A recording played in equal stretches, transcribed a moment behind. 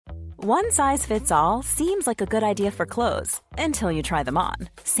One size fits all seems like a good idea for clothes until you try them on.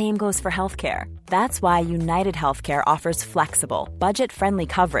 Same goes for healthcare. That's why United Healthcare offers flexible, budget-friendly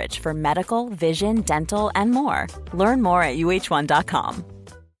coverage for medical, vision, dental, and more. Learn more at uh1.com.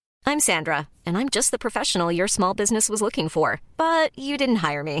 I'm Sandra, and I'm just the professional your small business was looking for. But you didn't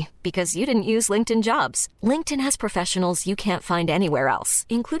hire me because you didn't use LinkedIn Jobs. LinkedIn has professionals you can't find anywhere else,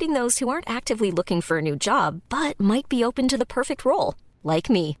 including those who aren't actively looking for a new job, but might be open to the perfect role, like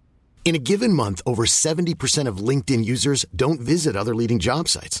me. In a given month, over 70% of LinkedIn users don't visit other leading job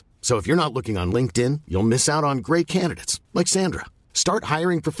sites. So if you're not looking on LinkedIn, you'll miss out on great candidates like Sandra. Start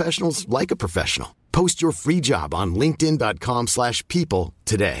hiring professionals like a professional. Post your free job on linkedin.com/people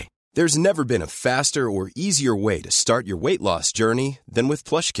today. There's never been a faster or easier way to start your weight loss journey than with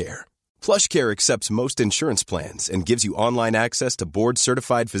PlushCare. PlushCare accepts most insurance plans and gives you online access to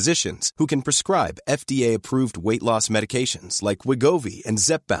board-certified physicians who can prescribe FDA-approved weight loss medications like Wegovy and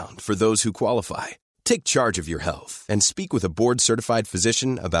Zepbound for those who qualify. Take charge of your health and speak with a board-certified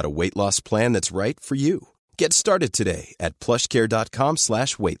physician about a weight loss plan that's right for you. Get started today at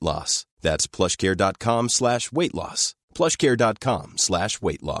plushcare.com/weight loss. That's plushcare.com/weight loss.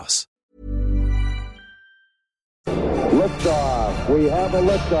 plushcare.com/weight loss. Liftoff. We have a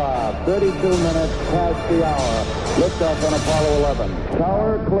liftoff. 32 minutes past the hour. Liftoff on Apollo 11.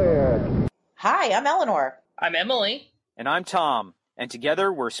 Tower cleared. Hi, I'm Eleanor. I'm Emily. And I'm Tom. And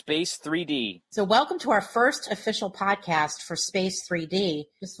together we're Space 3D. So welcome to our first official podcast for Space 3D.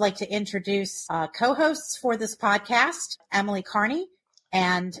 Just like to introduce co-hosts for this podcast, Emily Carney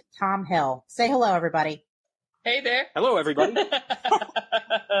and Tom Hill. Say hello, everybody. Hey there. Hello, everybody.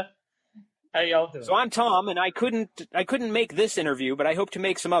 How y'all doing? So I'm Tom, and I couldn't make this interview, but I hope to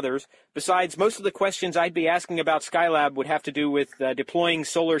make some others. Besides, most of the questions I'd be asking about Skylab would have to do with deploying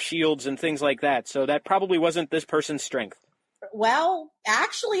solar shields and things like that, so that probably wasn't this person's strength. Well,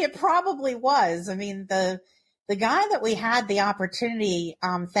 actually, it probably was. I mean, the guy that we had the opportunity,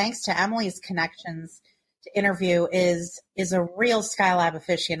 thanks to Emily's connections, to interview is a real Skylab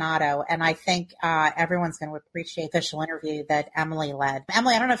aficionado, and I think everyone's going to appreciate the official interview that Emily led.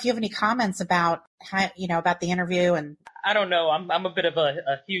 Emily, I don't know if you have any comments about how, about the interview. And I don't know. I'm a bit of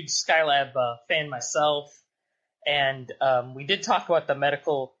a huge Skylab fan myself, and we did talk about the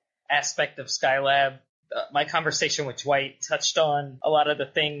medical aspect of Skylab. My conversation with Dwight touched on a lot of the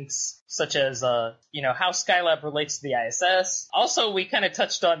things, such as, how Skylab relates to the ISS. Also, we kind of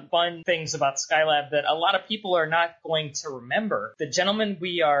touched on fun things about Skylab that a lot of people are not going to remember. The gentleman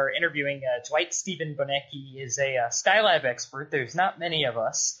we are interviewing, Dwight Stephen Bonecki, is a Skylab expert. There's not many of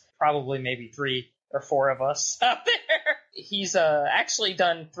us, probably maybe 3 or 4 of us out there. He's actually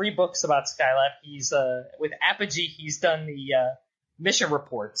done 3 books about Skylab. He's with Apogee, he's done the mission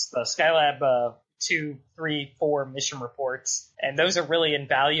reports, the Skylab 2, 3, 4 mission reports, and those are really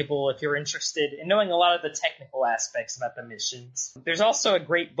invaluable if you're interested in knowing a lot of the technical aspects about the missions. There's also a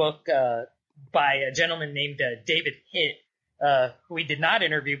great book by a gentleman named David Hitt, who we did not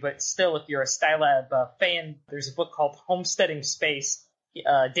interview, but still, if you're a Skylab fan, there's a book called Homesteading Space.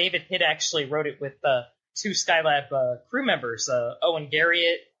 David Hitt actually wrote it with 2 Skylab crew members, Owen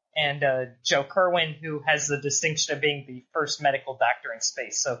Garriott and Joe Kerwin, who has the distinction of being the first medical doctor in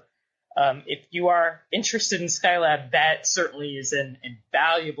space. So if you are interested in Skylab, that certainly is an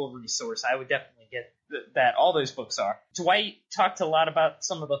invaluable resource. I would definitely get that. All those books are. Dwight talked a lot about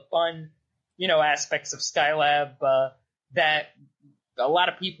some of the fun, aspects of Skylab that a lot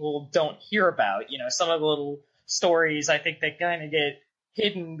of people don't hear about. Some of the little stories, I think, that kind of get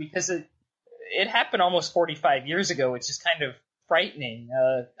hidden because it happened almost 45 years ago, which is kind of frightening.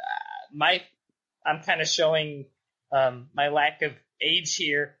 I'm kind of showing my lack of age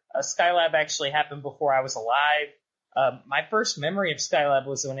here. Skylab actually happened before I was alive. My first memory of Skylab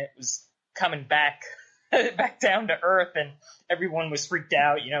was when it was coming back down to Earth, and everyone was freaked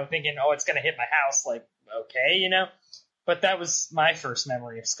out, thinking, oh, it's going to hit my house. Like, okay, But that was my first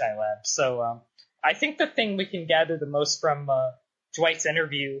memory of Skylab. So I think the thing we can gather the most from Dwight's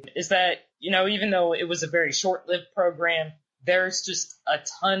interview is that, even though it was a very short-lived program, there's just a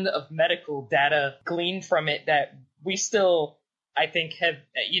ton of medical data gleaned from it that we still, I think, have,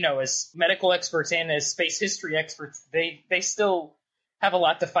 as medical experts and as space history experts, they still have a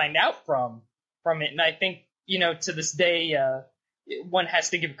lot to find out from it. And I think, to this day, one has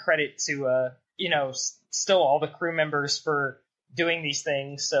to give credit to, still all the crew members for doing these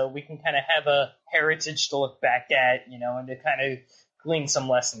things, so we can kind of have a heritage to look back at, and to kind of glean some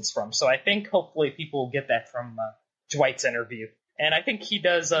lessons from. So I think hopefully people will get that from Dwight's interview. And I think he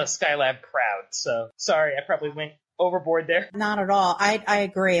does Skylab proud. So sorry, I probably went overboard there. Not at all. I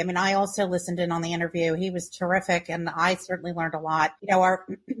agree. I mean, I also listened in on the interview. He was terrific, and I certainly learned a lot. You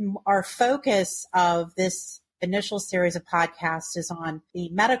know, our focus of this initial series of podcasts is on the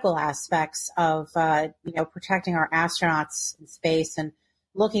medical aspects of, protecting our astronauts in space and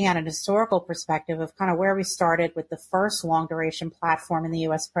looking at an historical perspective of kind of where we started with the first long-duration platform in the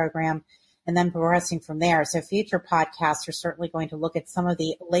U.S. program and then progressing from there. So future podcasts are certainly going to look at some of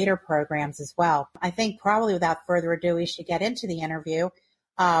the later programs as well. I think probably without further ado, we should get into the interview.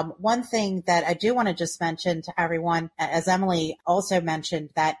 One thing that I do want to just mention to everyone, as Emily also mentioned,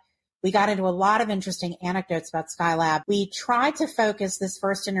 that we got into a lot of interesting anecdotes about Skylab. We tried to focus this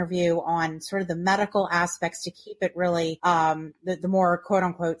first interview on sort of the medical aspects to keep it really the more quote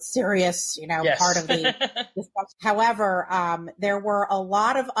unquote serious, Yes. part of the discussion. However, there were a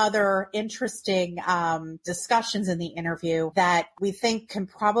lot of other interesting discussions in the interview that we think can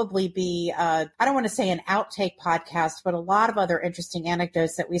probably be, I don't want to say an outtake podcast, but a lot of other interesting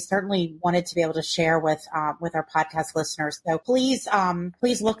anecdotes that we certainly wanted to be able to share with our podcast listeners. So please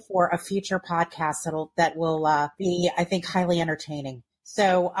look for a future podcast that will be, I think, highly entertaining.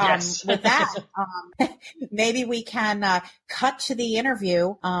 So Yes. With that, maybe we can cut to the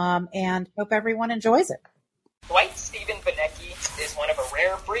interview and hope everyone enjoys it. Dwight Stephen Benecke is one of a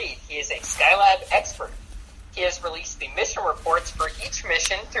rare breed. He is a Skylab expert. He has released the mission reports for each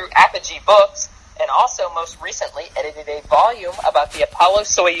mission through Apogee Books, and also most recently edited a volume about the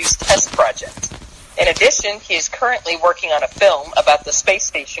Apollo-Soyuz test project. In addition, he is currently working on a film about the space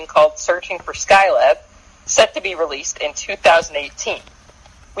station called Searching for Skylab, set to be released in 2018.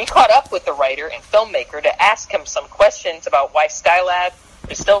 We caught up with the writer and filmmaker to ask him some questions about why Skylab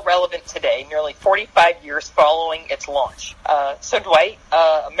is still relevant today, nearly 45 years following its launch. So Dwight,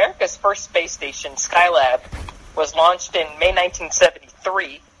 America's first space station, Skylab, was launched in May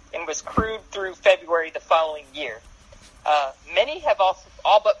 1973 and was crewed through February the following year. Many have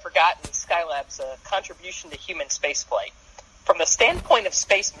all but forgotten Skylab's contribution to human spaceflight. From the standpoint of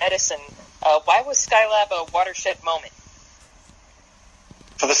space medicine, why was Skylab a watershed moment?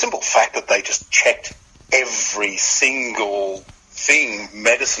 For the simple fact that they just checked every single thing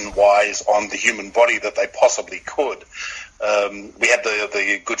medicine-wise on the human body that they possibly could. We had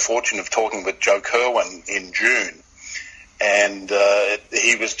the good fortune of talking with Joe Kerwin in June, and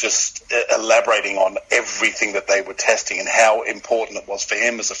he was just elaborating on everything that they were testing and how important it was for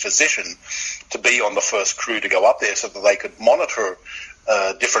him as a physician to be on the first crew to go up there so that they could monitor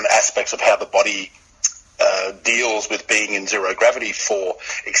different aspects of how the body deals with being in zero gravity for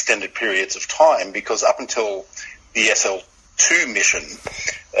extended periods of time, because up until the SL2 mission,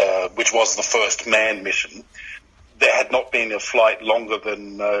 which was the first manned mission, there had not been a flight longer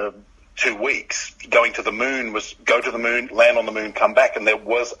than 2 weeks. Going to the moon was go to the moon, land on the moon, come back, and there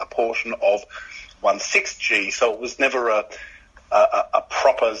was a portion of 1/6 G, so it was never a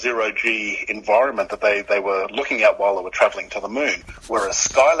proper zero-G environment that they were looking at while they were traveling to the moon, whereas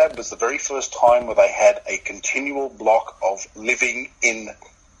Skylab was the very first time where they had a continual block of living in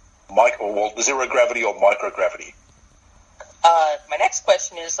zero gravity or microgravity. My next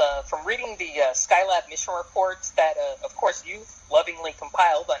question is, from reading the Skylab mission reports that, of course, you lovingly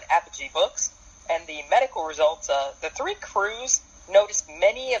compiled on Apogee Books, and the medical results, the three crews noticed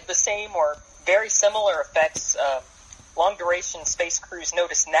many of the same or very similar effects long-duration space crews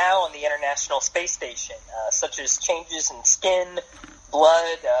notice now on the International Space Station, such as changes in skin,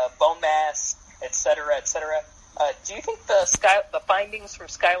 blood, bone mass, etc., etc. Do you think the findings from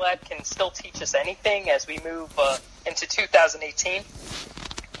Skylab can still teach us anything as we move into 2018?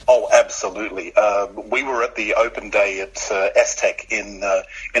 Oh, absolutely. We were at the open day at ESTEC in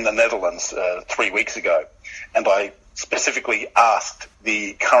the Netherlands 3 weeks ago, and I specifically asked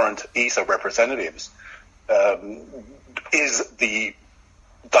the current ESA representatives, is the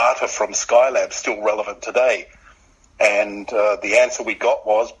data from Skylab still relevant today? And the answer we got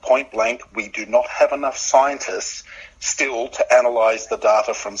was, point blank, we do not have enough scientists still to analyze the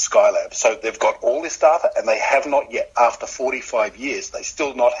data from Skylab. So they've got all this data, and they have not yet, after 45 years, they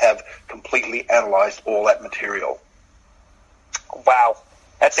still not have completely analyzed all that material. Wow,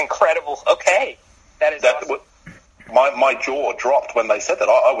 that's incredible. Okay, that is awesome. My jaw dropped when they said that.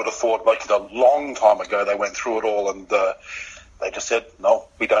 I would have thought, like, a long time ago they went through it all, and they just said, no,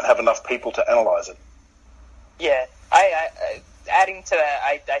 we don't have enough people to analyze it. Yeah, I adding to that,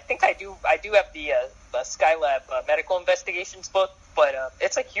 I think I do have the Skylab medical investigations book, but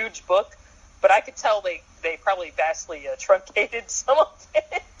it's a huge book. But I could tell they probably vastly truncated some of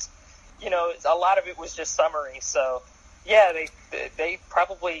it. You know, a lot of it was just summary. So yeah, they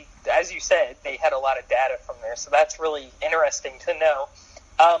probably, as you said, they had a lot of data from there. So that's really interesting to know.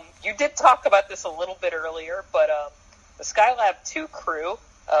 You did talk about this a little bit earlier, but the Skylab 2 crew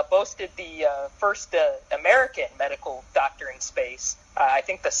boasted the first American medical doctor in space. I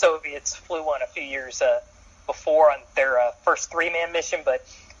think the Soviets flew one a few years before on their first 3-man mission, but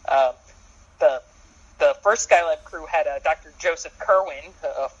the first Skylab crew had Dr. Joseph Kerwin,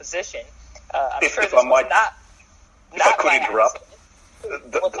 a physician. I'm sure this was not if I could interrupt,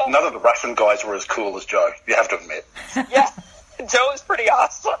 none of the Russian guys were as cool as Joe, you have to admit. Yeah, Joe is pretty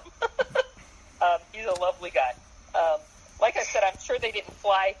awesome. He's a lovely guy. Like I said, I'm sure they didn't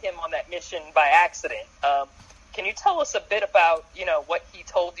fly him on that mission by accident. Can you tell us a bit about, what he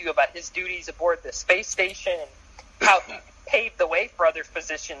told you about his duties aboard the space station and how he paved the way for other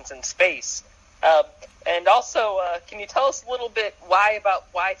physicians in space? And also, can you tell us a little bit why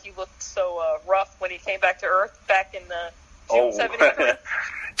he looked so rough when he came back to Earth back in June 73?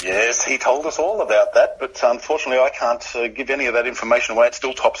 Yes, he told us all about that, but unfortunately I can't give any of that information away. It's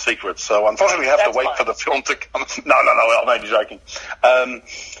still top secret, so unfortunately we have to wait for the film to come. No, I'm only joking.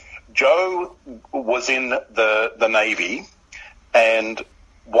 Joe was in the Navy and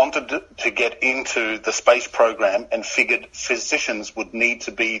wanted to get into the space program and figured physicians would need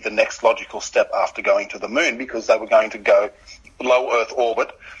to be the next logical step after going to the moon because they were going to go low Earth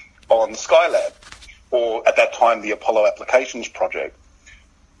orbit on Skylab, or at that time the Apollo Applications Project.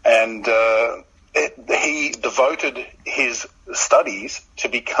 And he devoted his studies to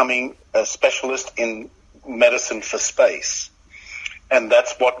becoming a specialist in medicine for space. And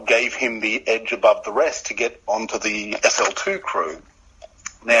that's what gave him the edge above the rest to get onto the SL2 crew.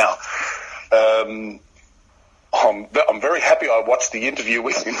 Now, I'm very happy I watched the interview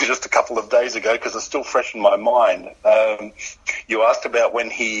with him just a couple of days ago because it's still fresh in my mind. You asked about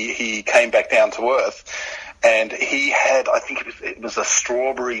when he came back down to Earth, and he had, I think it was a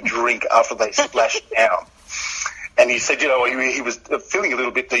strawberry drink after they splashed down. And he said, he was feeling a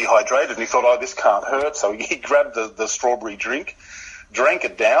little bit dehydrated, and he thought, this can't hurt. So he grabbed the strawberry drink, drank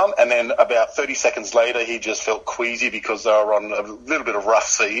it down, and then about 30 seconds later, he just felt queasy because they were on a little bit of rough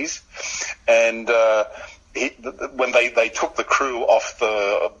seas. And when they took the crew off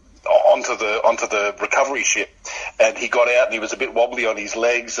onto the recovery ship, and he got out and he was a bit wobbly on his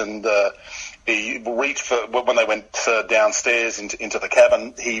legs, and he reached for, when they went downstairs into the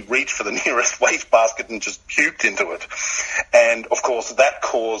cabin, he reached for the nearest wastebasket and just puked into it. And, of course, that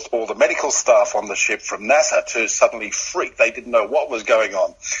caused all the medical staff on the ship from NASA to suddenly freak. They didn't know what was going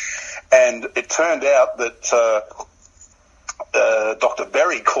on. And it turned out that Dr.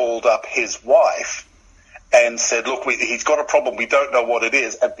 Berry called up his wife and said, look, he's got a problem. We don't know what it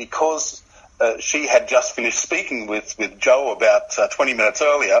is. And because she had just finished speaking with Joe about 20 minutes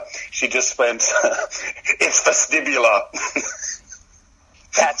earlier, she just went, it's vestibular.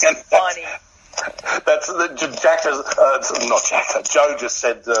 That's funny. Joe just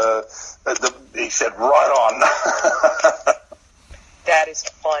said, he said, right on. That is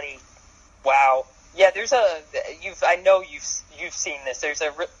funny. Wow. Yeah, I know you've seen this. There's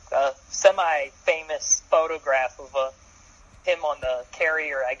a semi-famous photograph of him on the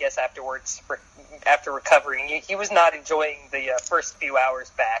carrier, I guess, after recovering. He was not enjoying the first few hours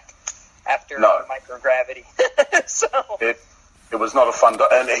back after microgravity. So it was not a fun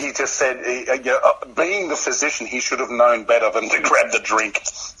and he just said, being the physician, he should have known better than to grab the drink.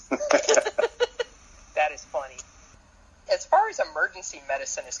 That is funny. As far as emergency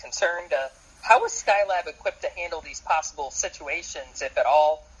medicine is concerned, how is Skylab equipped to handle these possible situations, if at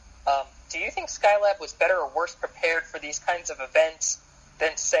all? Do you think Skylab was better or worse prepared for these kinds of events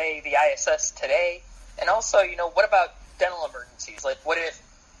than, say, the ISS today? And also, what about dental emergencies? Like, what if,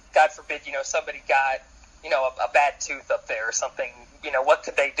 God forbid, somebody got, a bad tooth up there or something? What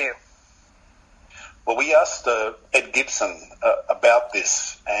could they do? Well, we asked Ed Gibson about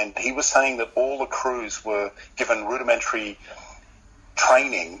this, and he was saying that all the crews were given rudimentary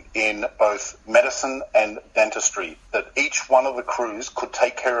training in both medicine and dentistry, that each one of the crews could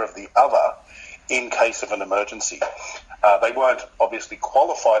take care of the other in case of an emergency. They weren't obviously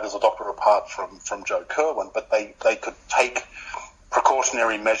qualified as a doctor apart from Joe Kerwin, but they could take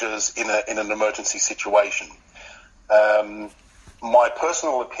precautionary measures in an emergency situation. My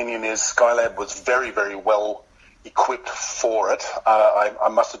personal opinion is Skylab was very, very well equipped for it. I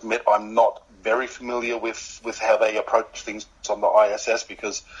must admit I'm not very familiar with how they approach things on the ISS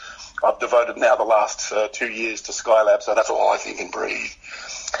because I've devoted now the last 2 years to Skylab, so that's all I think and breathe.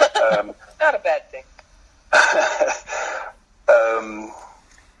 Not a bad thing.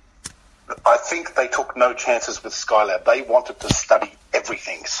 I think they took no chances with Skylab. They wanted to study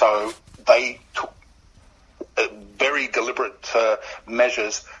everything, so they took very deliberate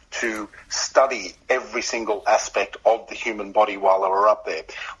measures to study every single aspect of the human body while they were up there,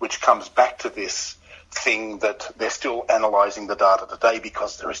 which comes back to this thing that they're still analysing the data today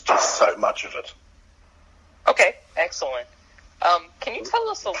because there is just so much of it. Okay, excellent. Can you tell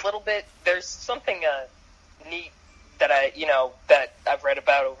us a little bit? There's something neat that I've read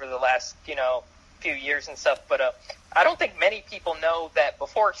about over the last few years and stuff, but I don't think many people know that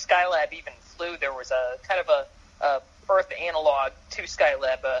before Skylab even flew, there was a kind of a Earth analog to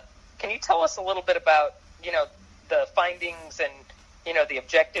Skylab. Can you tell us a little bit about the findings and the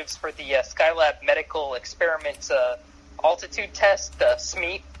objectives for the Skylab medical experiments altitude test,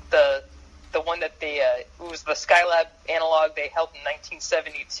 SMEAT, the one that it was the Skylab analog they held in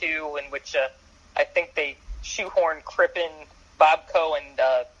 1972, in which I think they shoehorned Crippen, Bob Coe,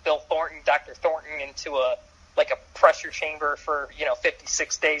 and Bill Thornton, Dr. Thornton, into a pressure chamber for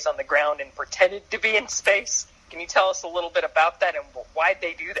 56 days on the ground and pretended to be in space. Can you tell us a little bit about that and why'd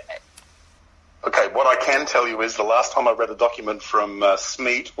they do that? Okay, what I can tell you is the last time I read a document from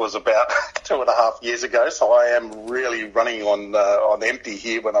SMEAT was about 2.5 years ago, so I am really running on empty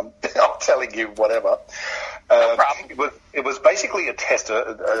here when I'm telling you whatever. No problem. It was basically a test,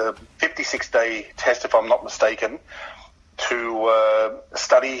 a 56-day test, if I'm not mistaken, to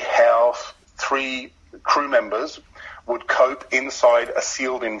study how 3 crew members would cope inside a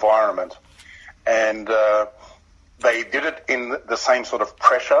sealed environment. And they did it in the same sort of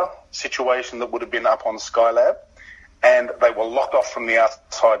pressure situation that would have been up on Skylab, and they were locked off from the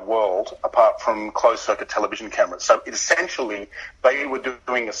outside world apart from closed-circuit television cameras. So essentially, they were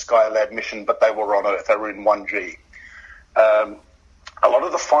doing a Skylab mission, but they were on Earth. They were in 1G. A lot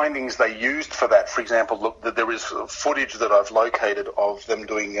of the findings they used for that, for example, look, there is footage that I've located of them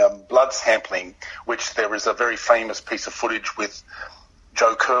doing blood sampling, which there is a very famous piece of footage with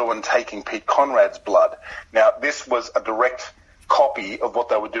Joe Kerwin taking Pete Conrad's blood. Now, this was a direct copy of what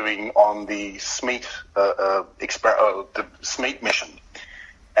they were doing on the SMEAT the SMEAT mission.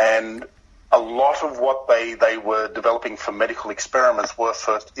 And a lot of what they were developing for medical experiments were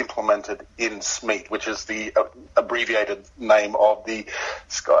first implemented in SMEAT, which is the abbreviated name of the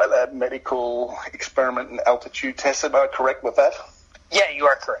Skylab Medical Experiment and Altitude Test. Am I correct with that? Yeah, you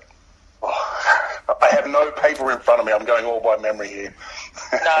are correct. Oh, I have no paper in front of me. I'm going all by memory here.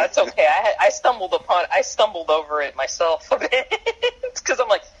 No, it's okay. I stumbled over it myself a bit because I'm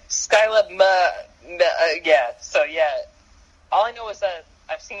like Skylab. Yeah. So yeah, all I know is that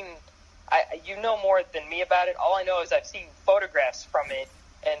I've seen. You know more than me about it. All I know is I've seen photographs from it,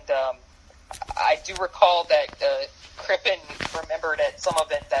 and I do recall that Crippen remembered at some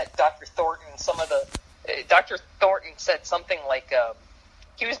event that Dr. Thornton. Dr. Thornton said something like.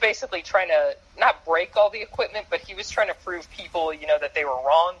 He was basically trying to not break all the equipment, but he was trying to prove people, that they were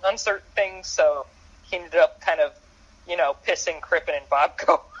wrong on certain things. So he ended up kind of, pissing Crippen and Bob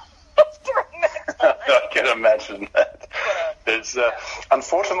Coe during that time. I can imagine that. There's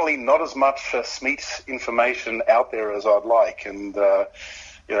unfortunately not as much SMEAT information out there as I'd like, and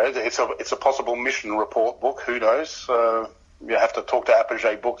it's a possible mission report book. Who knows? You have to talk to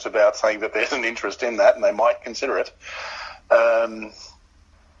Apogee Books about saying that there's an interest in that, and they might consider it.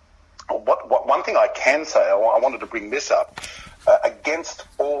 One thing I can say, I wanted to bring this up, against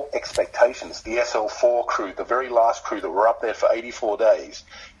all expectations, the SL4 crew, the very last crew that were up there for 84 days,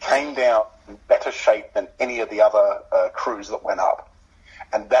 came down in better shape than any of the other crews that went up.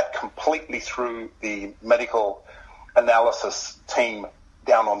 And that completely threw the medical analysis team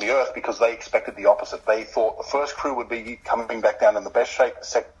down on the Earth because they expected the opposite. They thought the first crew would be coming back down in the best shape, the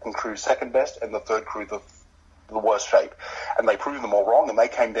second crew second best, and the third crew the worst shape. And they proved them all wrong, and they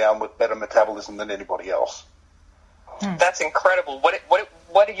came down with better metabolism than anybody else. That's incredible.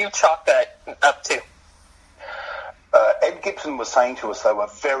 What do you chalk that up to? Ed Gibson was saying to us they were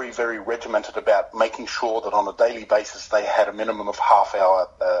very, very regimented about making sure that on a daily basis they had a minimum of half-hour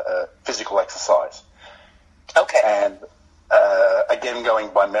physical exercise. Okay. And again, going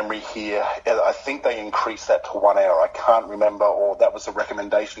by memory here, I think they increased that to 1 hour. I can't remember, or that was a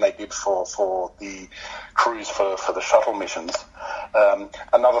recommendation they did for the crews for the shuttle missions.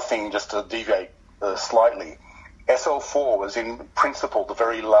 Another thing, just to deviate slightly, SL4 was in principle the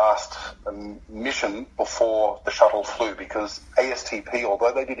very last mission before the shuttle flew, because ASTP,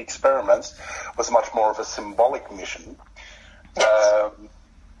 although they did experiments, was much more of a symbolic mission.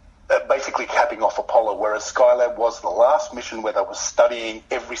 Basically capping off Apollo, whereas Skylab was the last mission where they were studying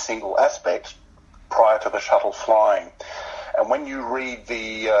every single aspect prior to the shuttle flying. And when you read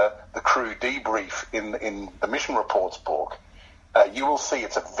the crew debrief in the mission reports book, you will see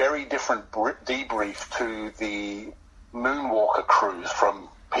it's a very different debrief to the Moonwalker crews from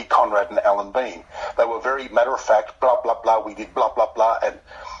Pete Conrad and Alan Bean. They were very matter-of-fact, blah, blah, blah, we did blah, blah, blah, and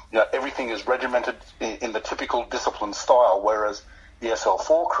everything is regimented in the typical discipline style, whereas the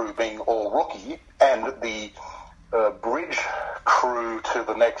SL4 crew, being all rookie And the bridge crew to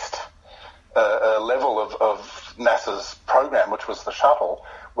the next level of NASA's program, which was the shuttle,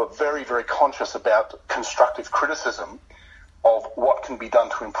 were very, very conscious about constructive criticism of what can be done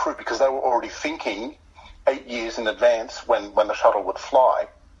to improve, because they were already thinking 8 years in advance when the shuttle would fly.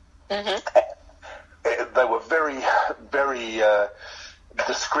 Mm-hmm. They were very, very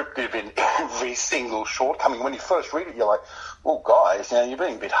descriptive in every single shortcoming. When you first read it, you're like, "Oh, guys, you're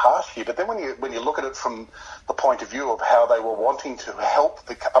being a bit harsh here." But then when you look at it from the point of view of how they were wanting to help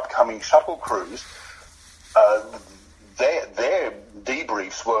the upcoming shuttle crews, their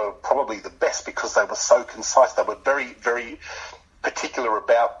debriefs were probably the best, because they were so concise. They were very, very particular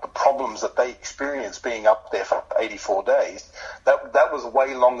about the problems that they experienced being up there for 84 days. That was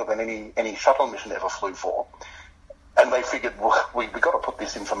way longer than any shuttle mission ever flew for. And they figured, well, we've got to put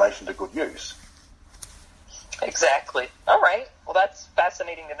this information to good use. Exactly. All right. Well, that's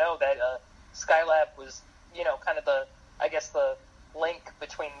fascinating to know that Skylab was, kind of the link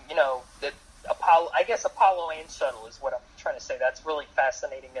between, the Apollo and shuttle is what I'm trying to say. That's really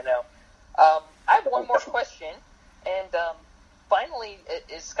fascinating to know. I have one more question, and finally,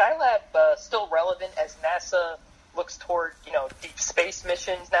 is Skylab still relevant as NASA looks toward, deep space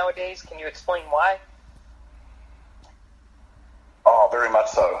missions nowadays? Can you explain why? Oh, very much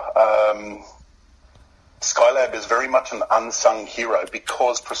so. Skylab is very much an unsung hero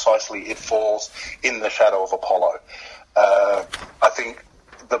because precisely it falls in the shadow of Apollo. I think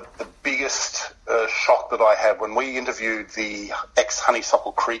the biggest shock that I had when we interviewed the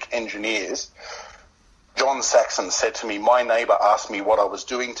ex-Honeysuckle Creek engineers, John Saxon said to me, my neighbour asked me what I was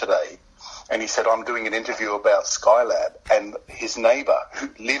doing today, and he said, I'm doing an interview about Skylab. And his neighbour, who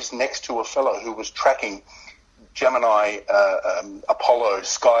lives next to a fellow who was tracking Gemini, Apollo,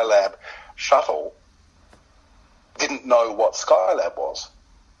 Skylab shuttle, didn't know what Skylab was.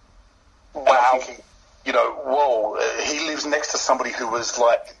 Wow. Thinking, he lives next to somebody who was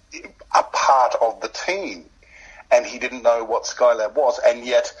like a part of the team, and he didn't know what Skylab was. And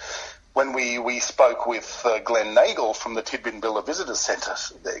yet, when we spoke with Glenn Nagel from the Tidbinbilla Visitor Centre,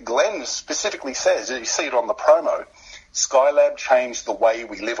 Glenn specifically says, you see it on the promo, Skylab changed the way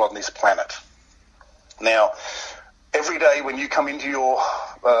we live on this planet. Now, every day when you come into your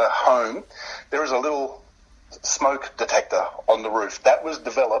home, there is a little smoke detector on the roof. That was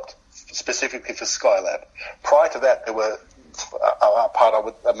developed specifically for Skylab. Prior to that, there were, apart I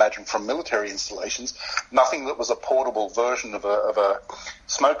would imagine from military installations, nothing that was a portable version of a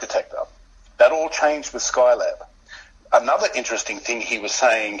smoke detector. That all changed with Skylab. Another interesting thing he was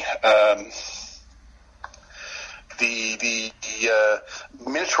saying, the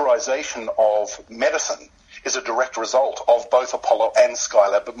miniaturization of medicine is a direct result of both Apollo and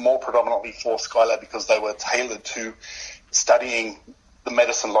Skylab, but more predominantly for Skylab because they were tailored to studying the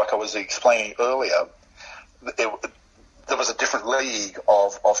medicine like I was explaining earlier. There was a different league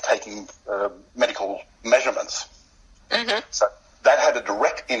of taking medical measurements. Mm-hmm. So that had a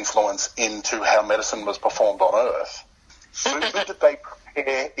direct influence into how medicine was performed on Earth. Food that they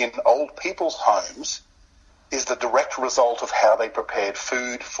prepare in old people's homes is the direct result of how they prepared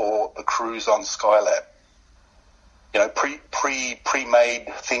food for the crews on Skylab. Pre-made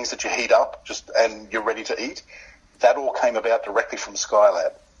things that you heat up and you're ready to eat. That all came about directly from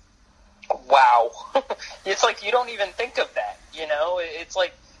Skylab. Wow. It's like you don't even think of that, It's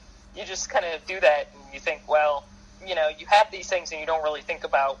like you just kind of do that and you think, well, you have these things and you don't really think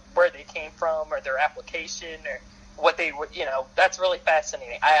about where they came from or their application or what they would, That's really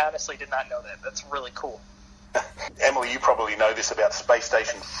fascinating. I honestly did not know that. That's really cool. Emily, you probably know this about Space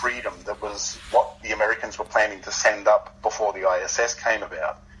Station Freedom. That was what the Americans were planning to send up before the ISS came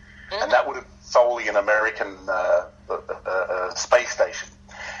about. Mm-hmm. And that would have been solely an American space station.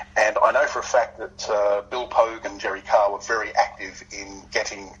 And I know for a fact that Bill Pogue and Jerry Carr were very active in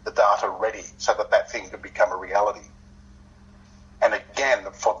getting the data ready so that thing could become a reality. And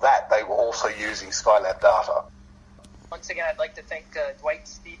again, for that, they were also using Skylab data. Once again, I'd like to thank Dwight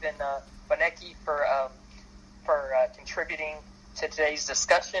Stephen Bonecki for contributing to today's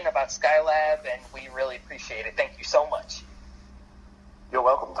discussion about Skylab, and we really appreciate it. Thank you so much. You're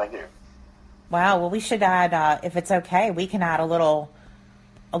welcome. Thank you. Wow. Well, we should add, if it's okay, we can add a little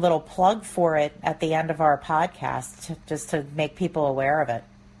plug for it at the end of our podcast, just to make people aware of it.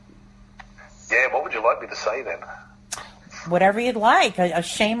 Yeah. What would you like me to say then? Whatever you'd like. A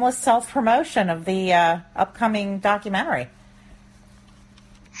shameless self-promotion of the upcoming documentary.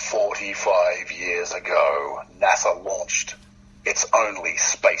 45 years ago, NASA launched its only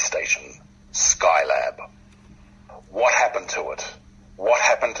space station, Skylab. What happened to it? What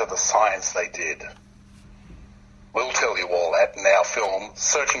happened to the science they did? We'll tell you all that in our film,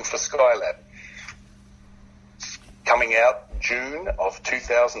 Searching for Skylab. coming out June of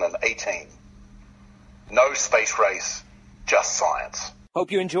 2018. No space race, just science.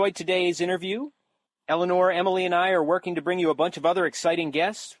 Hope you enjoyed today's interview. Eleanor, Emily, and I are working to bring you a bunch of other exciting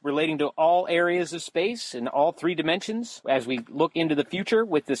guests relating to all areas of space in all three dimensions as we look into the future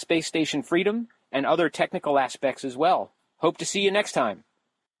with the Space Station Freedom and other technical aspects as well. Hope to see you next time.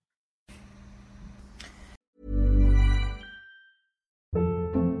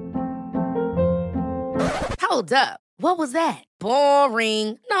 Hold up. What was that?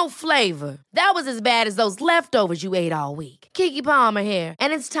 Boring. No flavor. That was as bad as those leftovers you ate all week. Keke Palmer here,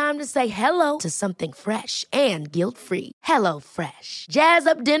 and it's time to say hello to something fresh and guilt-free. Hello Fresh. Jazz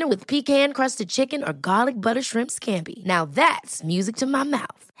up dinner with pecan-crusted chicken or garlic butter shrimp scampi. Now that's music to my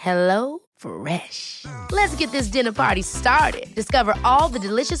mouth. Hello Fresh. Let's get this dinner party started. Discover all the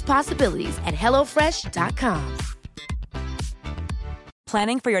delicious possibilities at HelloFresh.com.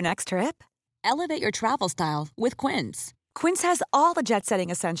 Planning for your next trip? Elevate your travel style with Quince. Quince has all the jet-setting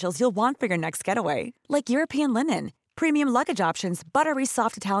essentials you'll want for your next getaway, like European linen, premium luggage options, buttery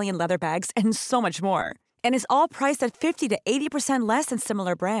soft Italian leather bags, and so much more. And is all priced at 50 to 80% less than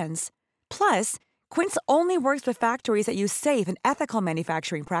similar brands. Plus, Quince only works with factories that use safe and ethical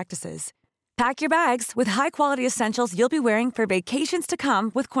manufacturing practices. Pack your bags with high-quality essentials you'll be wearing for vacations to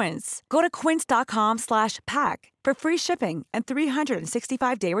come with Quince. Go to quince.com/pack for free shipping and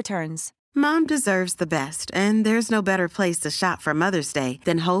 365-day returns. Mom deserves the best, and there's no better place to shop for Mother's Day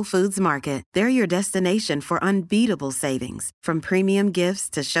than Whole Foods Market. They're your destination for unbeatable savings, from premium gifts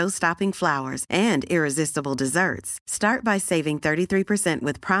to show-stopping flowers and irresistible desserts. Start by saving 33%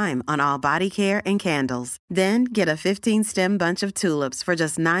 with Prime on all body care and candles. Then get a 15-stem bunch of tulips for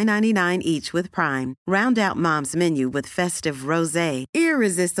just $9.99 each with Prime. Round out Mom's menu with festive rosé,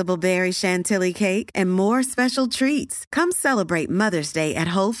 irresistible berry chantilly cake, and more special treats. Come celebrate Mother's Day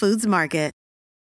at Whole Foods Market.